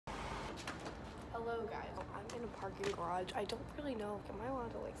Hello guys, I'm in a parking garage. I don't really know, am I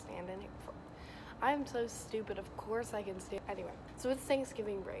allowed to like stand in it? I'm so stupid, of course I can stand. Anyway, so it's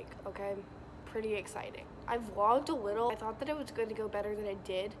Thanksgiving break, okay? Pretty exciting. I vlogged a little. I thought that it was going to go better than it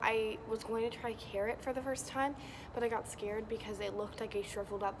did. I was going to try carrot for the first time, but I got scared because it looked like a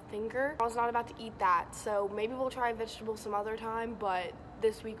shriveled up finger. I was not about to eat that, so maybe we'll try vegetables some other time, but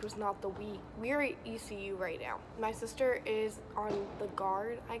this week was not the week. We're at ECU right now. My sister is on the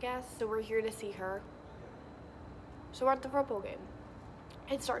guard, I guess, so we're here to see her. So we're at the football game.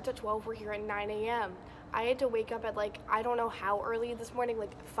 It starts at 12, we're here at 9 a.m. I had to wake up at like, I don't know how early this morning,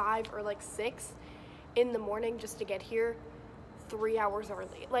 like 5 or like 6 in the morning just to get here 3 hours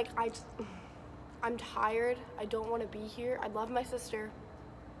early. Like I'm tired, I don't want to be here. I love my sister,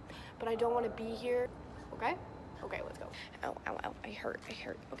 but I don't want to be here, okay? Okay, let's go. Ow, ow, ow, I hurt.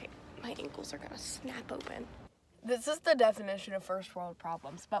 Okay, my ankles are gonna snap open. This is the definition of first world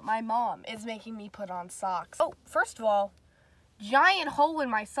problems, but my mom is making me put on socks. Oh, first of all, giant hole in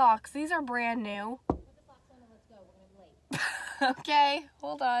my socks. These are brand new. Put the socks on and let's go. We're gonna be late. Okay,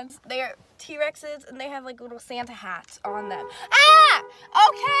 hold on. They're T-Rexes and they have like little Santa hats on them. Ah!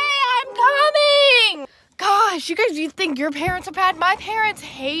 Okay, I'm coming! Gosh, you guys, you think your parents are bad? My parents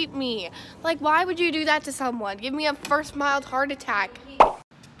hate me. Like, why would you do that to someone? Give me a first mild heart attack.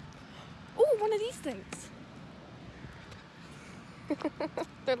 Ooh, one of these things.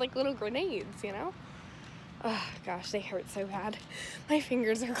 They're like little grenades, you know? Oh, gosh, they hurt so bad. My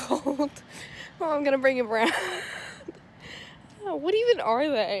fingers are cold. Oh, I'm gonna bring it around. Oh, what even are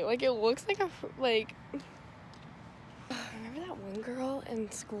they? Like, it looks like remember that one girl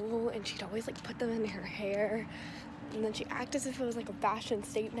in school and she'd always like put them in her hair and then she acted as if it was like a fashion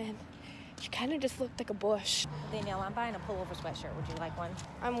statement. She kind of just looked like a bush. Danielle, I'm buying a pullover sweatshirt. Would you like one?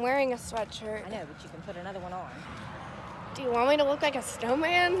 I'm wearing a sweatshirt. I know, but you can put another one on. Do you want me to look like a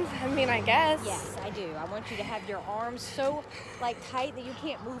snowman? I mean, I guess. Yes, I do. I want you to have your arms so like tight that you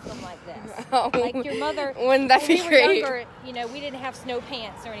can't move them like this. Oh, like your mother. Wouldn't that be when we were great? Younger, you know, we didn't have snow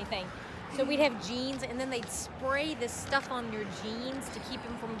pants or anything. So we'd have jeans and then they'd spray this stuff on your jeans to keep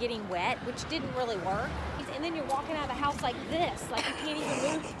them from getting wet, which didn't really work. And then you're walking out of the house like this, like you can't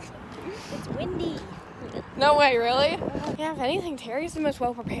even move. It's windy. No way, really? Yeah, if anything, Terry's the most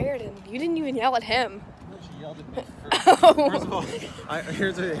well prepared and you didn't even yell at him. She yelled at me first of all,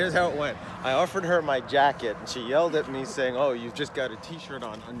 here's how it went. I offered her my jacket and she yelled at me saying, oh, you've just got a t-shirt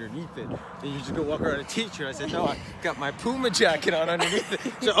on underneath it. Then you just go walk around in a t-shirt. I said, no, I got my Puma jacket on underneath it.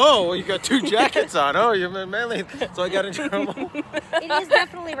 She said, oh, well, you got 2 jackets on. Oh, you're manly. So I got in trouble. It is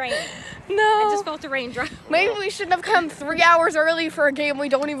definitely raining. No. I just felt a raindrop. Maybe we shouldn't have come 3 hours early for a game we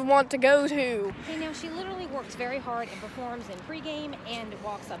don't even want to go to. Okay, now she literally works very hard and performs in pregame and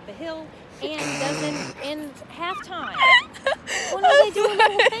walks up the hill and doesn't in halftime. Well, no, they do a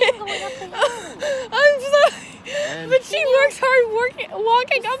little thing going up the hill. I'm sorry, but she works hard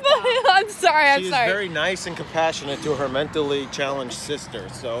walking up the hill. I'm sorry. She is very nice and compassionate to her mentally challenged sister.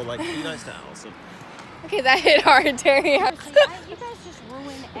 So, like, be nice to Allison. Okay, that hit hard, Terry. You guys just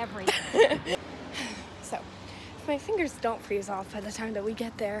ruin everything. So, if my fingers don't freeze off by the time that we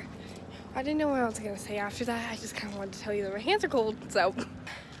get there, I didn't know what I was going to say after that. I just kind of wanted to tell you that my hands are cold. So,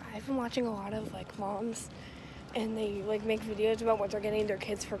 I've been watching a lot of, like, moms, and they, like, make videos about what they're getting their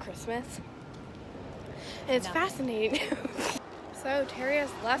kids for Christmas. And it's fascinating. So, Terry has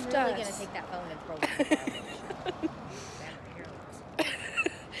left us. I'm really going to take that phone and throw it in the garbage.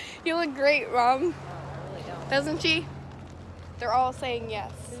 You look great, Mom. I really don't. Doesn't she? They're all saying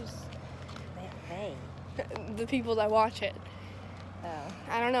yes. Who's they? The people that watch it. Oh.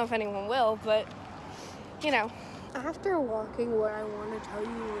 I don't know if anyone will, but, you know. After walking what I want to tell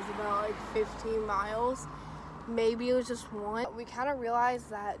you was about like 15 miles, maybe it was just one, we kind of realized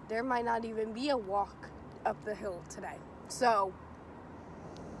that there might not even be a walk up the hill today. So,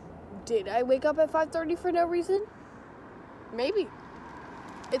 did I wake up at 5:30 for no reason? Maybe.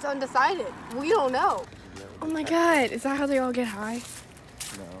 It's undecided. We don't know. Oh my God, is that how they all get high?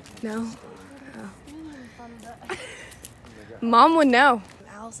 No? No? Oh. Mom would know.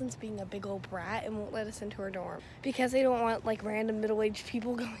 Allison's being a big old brat and won't let us into her dorm because they don't want like random middle-aged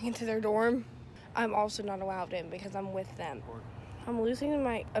people going into their dorm. I'm also not allowed in because I'm with them. I'm losing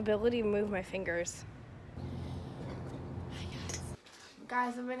my ability to move my fingers.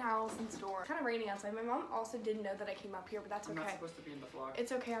 Guys, I'm in Allison's dorm. It's kind of raining outside. My mom also didn't know that I came up here, but that's okay. I'm not supposed to be in the vlog.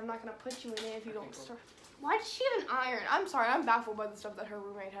 It's okay. I'm not gonna put you in it if you don't start. Why does she have an iron? I'm sorry. I'm baffled by the stuff that her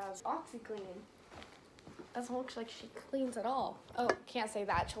roommate has. OxyClean. Doesn't look like she cleans at all. Oh, can't say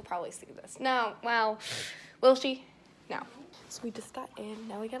that. She'll probably see this. No, well, will she? No. So we just got in.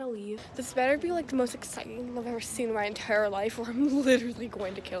 Now we gotta leave. This better be like the most exciting thing I've ever seen in my entire life, or I'm literally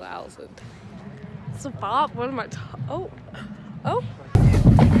going to kill Allison. What's the pop? What am I? Oh.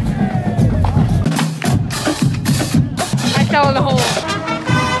 I fell in the hole.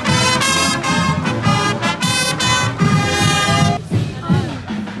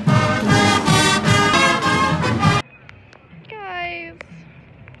 Guys,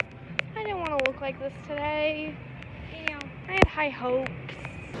 I didn't want to look like this today. Yeah. I had high hopes.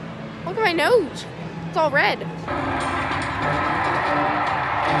 Look at my nose. It's all red.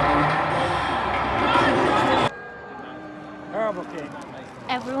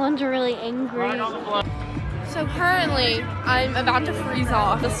 Everyone's really angry. So currently, I'm about to freeze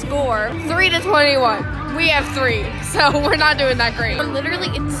off. The score, 3-21. We have 3, so we're not doing that great. But literally,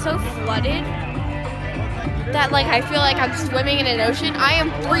 it's so flooded that like I feel like I'm swimming in an ocean. I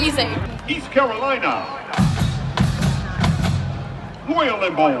am freezing. East Carolina, Royal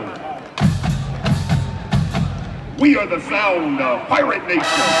and Bold. We are the sound of Pirate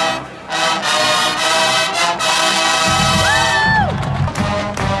Nation.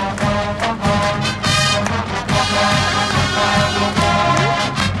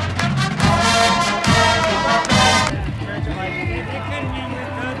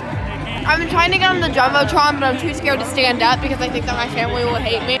 I've been trying to get on the Jumbotron, but I'm too scared to stand up because I think that my family will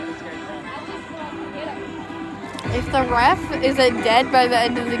hate me. If the ref isn't dead by the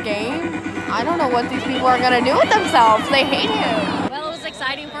end of the game, I don't know what these people are going to do with themselves. They hate him. Well, it was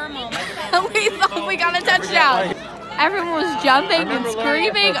exciting for a moment. We thought we got a touchdown. Everyone was jumping and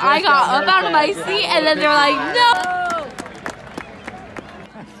screaming. I got up out of my seat and then they're like, no.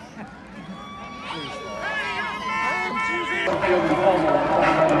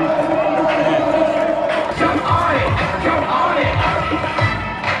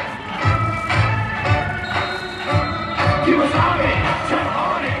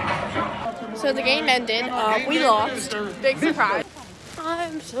 So the game ended. We lost. Big surprise.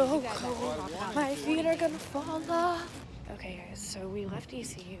 I'm so cold. My feet are gonna fall off. Okay, guys. So we left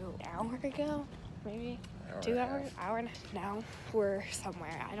ECU an hour ago, maybe 2 hours, hour and a half. Now we're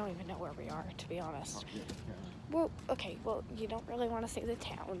somewhere. I don't even know where we are, to be honest. Well, okay. Well, you don't really want to say the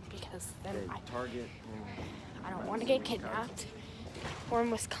town because then I don't want to get kidnapped. We're in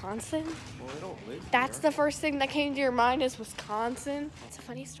Wisconsin. That's the first thing that came to your mind is Wisconsin. It's a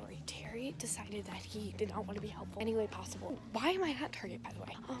funny story. Terry decided that he did not want to be helpful any way possible. Why am I at Target, by the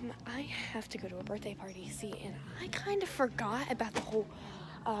way? I have to go to a birthday party, see, and I kind of forgot about the whole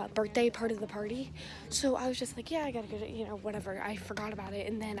birthday part of the party. So I was just like, yeah, I gotta go to, you know, whatever. I forgot about it.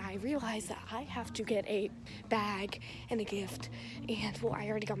 And then I realized that I have to get a bag and a gift. And, well, I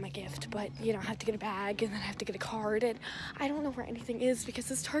already got my gift, but, you know, I have to get a bag and then I have to get a card. And I don't know where anything is because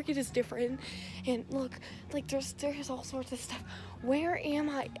this Target is different. And look, like, there's all sorts of stuff. Where am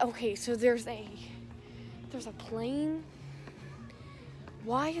I? Okay, so there's a plane.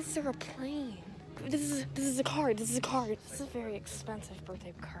 Why is there a plane? This is a card. This is a card. This is a very expensive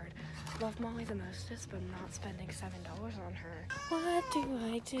birthday card. Love Molly the mostest, but I'm not spending $7 on her. What do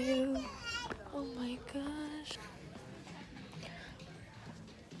I do? Oh my gosh.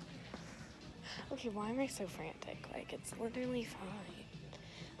 Okay, why am I so frantic? Like, it's literally fine.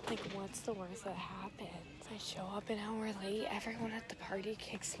 Like, what's the worst that happens? I show up an hour late, everyone at the party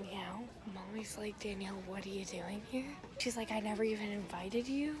kicks me out. Molly's like, Danielle, what are you doing here? She's like, I never even invited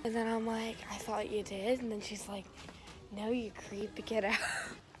you. And then I'm like, I thought you did. And then she's like, no, you creep, get out.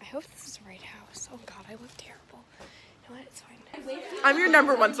 I hope this is the right house. Oh God, I look terrible. You know what, it's fine. I'm your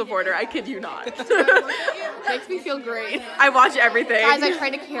 #1 supporter, I kid you not. Makes me feel great. I watch everything. Guys, I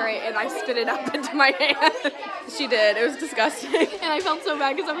tried to carry it and I spit it up into my hand. She did, it was disgusting. And I felt so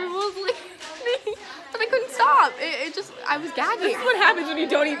bad because everyone was like, me. But I couldn't stop. I was gagging. This is what happens when you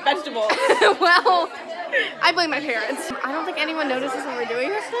don't eat vegetables. Well, I blame my parents. I don't think anyone notices when we're doing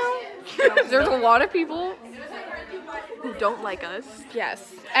this now. There's a lot of people Who don't like us.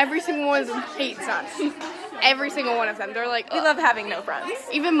 Yes. Every single one of them hates us. Every single one of them. They're like, We love having no friends.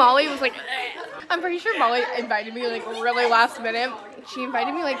 Even Molly was like, I'm pretty sure Molly invited me like really last minute. She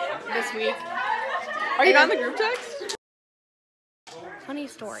invited me like this week. Are you on the group text? Funny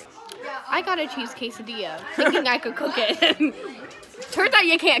story. I got a cheese quesadilla thinking I could cook it. Turns out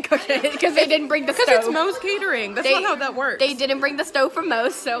you can't cook it because they didn't bring the stove. Because it's Moe's Catering. That's not how that works. They didn't bring the stove from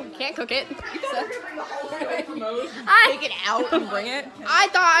Moe's, so can't cook it. Take it out and bring it. I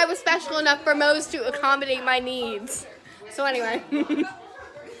thought I was special enough for Moe's to accommodate my needs. So anyway.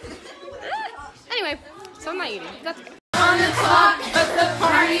 So I'm not eating. That's okay. On the clock, but the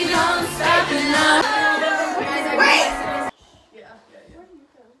party don't stop enough. Wait!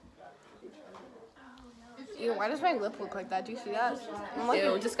 Ew, why does my lip look like that? Do you see that? I'm like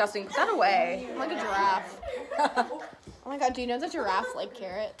Ew, disgusting. Put that away. I'm like a giraffe. Oh my God, do you know that giraffes like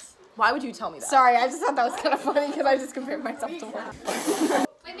carrots? Why would you tell me that? Sorry, I just thought that was kind of funny because I just compared myself to one.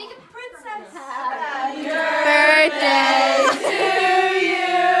 Wait, make a princess. Happy birthday to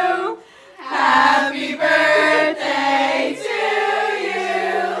you. Happy birthday to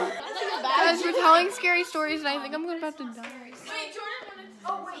you. Guys, we're telling scary stories, and I think I'm about to die. Wait, Jordan.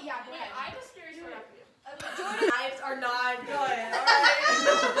 Oh wait, yeah. Wait, I have a scary story after you. Jordan's eyes are not good. Alright?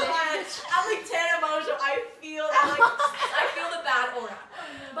 I'm like 10 emotional. I feel the bad aura.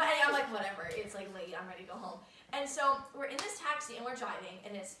 But anyway, I'm like, whatever. It's like late. I'm ready to go home. And so we're in this taxi and we're driving,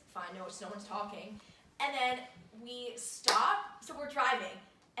 and it's fine. No one's talking. And then we stop. So we're driving,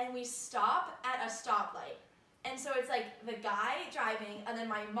 and we stop at a stoplight. And so it's like the guy driving, and then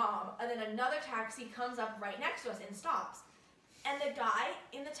my mom, and then another taxi comes up right next to us and stops. And the guy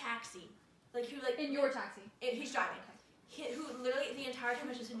in the taxi, In your taxi. He's driving. Who literally the entire time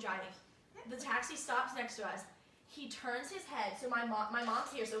has just been driving. The taxi stops next to us. He turns his head. So my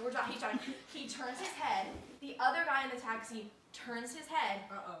mom's here. So he's driving. He turns his head. The other guy in the taxi turns his head.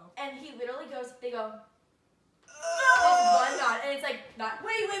 And he literally goes. They go. It's one nod, and it's like not.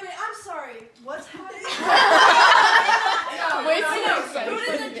 Wait. I'm sorry. What's happening? Wait, Who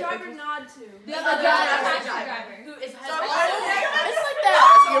does the driver nod to? The other driver. Who is? It's like that.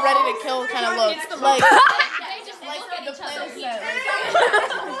 You're ready to kill kind of look. Like They just look at the each other. planet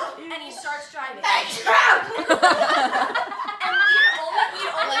And he starts driving. And we'd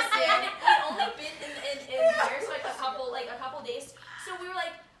only been in here so like a couple days. So we were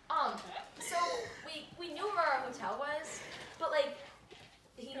like, so we knew where our hotel was, but like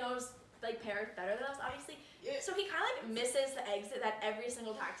he knows like Paris better than us, obviously. So he kind of like misses the exit that every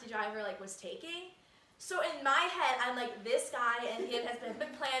single taxi driver like was taking. So in my head, I'm like, this guy and him has been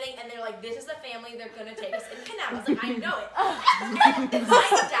planning, and they're like, this is the family they're gonna take us and kidnap us. Like, I know it. And my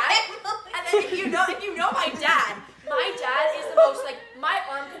dad, and then if you know my dad is the most like, my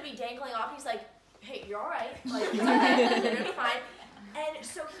arm could be dangling off. He's like, hey, you're all right. Like, it's okay. You're gonna be fine. And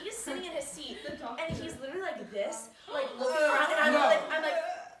so he's sitting in his seat, and he's literally like this, like looking around, and I'm like,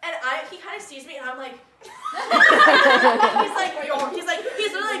 he kind of sees me, and I'm like, he's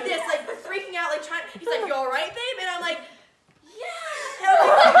literally like this, like freaking out, like trying. He's like, you all right, babe? And I'm like, yeah. And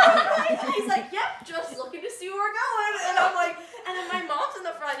I'm like, he's like, yep, just looking to see where we're going. And I'm like, and then my mom's in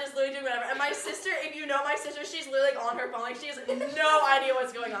the front, just literally doing whatever. And my sister, if you know my sister, she's literally like on her phone, like she has no idea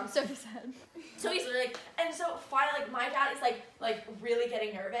what's going on. So sad. So he's literally like, and so finally, like my dad is like really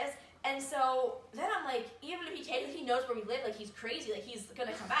getting nervous. And so then I'm like, even if he knows where we live, like he's crazy, like he's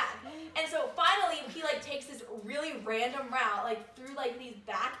gonna come back. And so finally he like takes this really random route, like through like these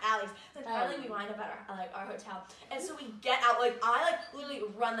back alleys. Like finally we wind up at our hotel. And so we get out, like I like literally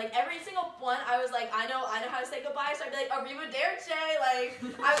run, like every single one. I was like, I know how to say goodbye. So I'd be like, arrivederci, like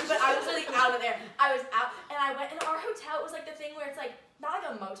I was literally out of there. I was out, and I went. And our hotel was like the thing where it's like not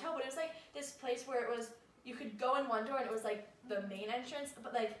like a motel, but it was like this place where it was you could go in one door and it was like the main entrance,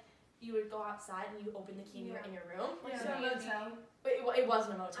 but like. You would go outside and you open the key and you were in your room. Yeah. So a motel. It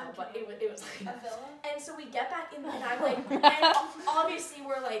wasn't a motel, but it was like a villa. And so we get back in, and I'm like, and obviously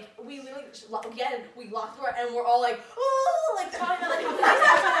we're like, we literally we locked the door, and we're all like, oh, like talking about like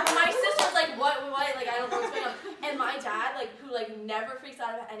my sister's like, what, like I don't know what's going on, and my dad like who like never freaks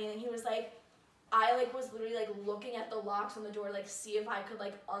out about anything, he was like. I like was literally like looking at the locks on the door, like see if I could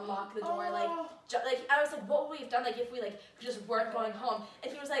like unlock the door, like I was like, what would we have done like if we like just weren't going home?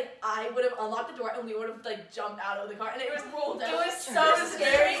 And he was like, I would have unlocked the door and we would have like jumped out of the car, and it was so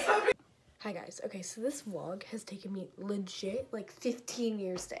scary. Hi guys, okay, so this vlog has taken me legit like 15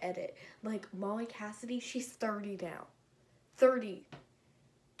 years to edit. Like Molly Cassidy, she's 30 now. 30.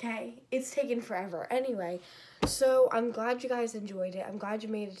 Okay? It's taken forever. Anyway, so I'm glad you guys enjoyed it. I'm glad you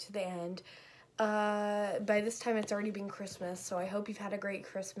made it to the end. By this time it's already been Christmas, so I hope you've had a great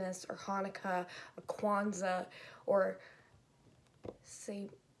Christmas, or Hanukkah, or Kwanzaa, or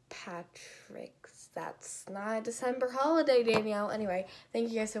St. Patrick's. That's not a December holiday, Danielle. Anyway,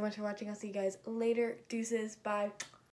 thank you guys so much for watching. I'll see you guys later. Deuces. Bye.